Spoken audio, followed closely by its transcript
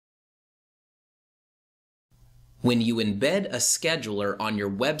When you embed a scheduler on your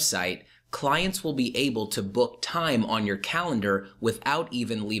website, clients will be able to book time on your calendar without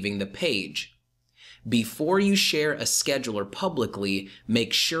even leaving the page. Before you share a scheduler publicly,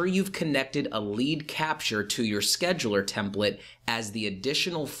 make sure you've connected a lead capture to your scheduler template as the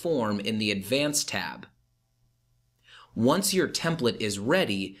additional form in the Advanced tab. Once your template is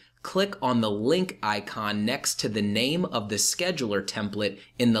ready, click on the link icon next to the name of the scheduler template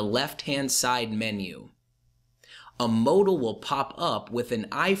in the left-hand side menu. A modal will pop up with an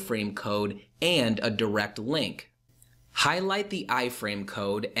iframe code and a direct link. Highlight the iframe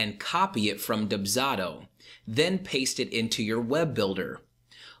code and copy it from Dubsado, then paste it into your web builder.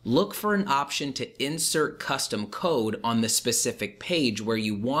 Look for an option to insert custom code on the specific page where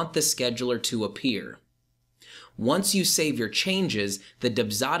you want the scheduler to appear. Once you save your changes, the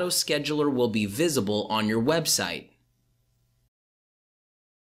Dubsado scheduler will be visible on your website.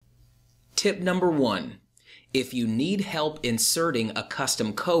 Tip number 1. If you need help inserting a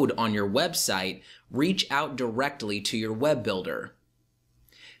custom code on your website, reach out directly to your web builder.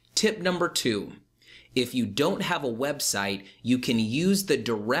 Tip number 2. If you don't have a website, you can use the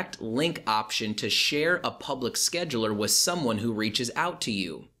direct link option to share a public scheduler with someone who reaches out to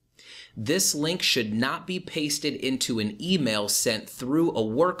you. This link should not be pasted into an email sent through a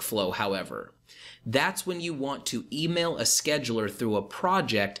workflow, however. That's when you want to email a scheduler through a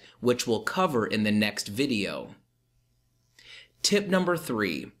project, which we'll cover in the next video. Tip number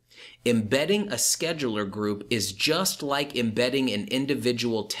 3. Embedding a scheduler group is just like embedding an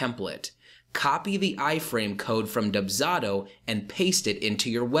individual template. Copy the iframe code from Dubsado and paste it into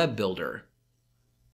your web builder.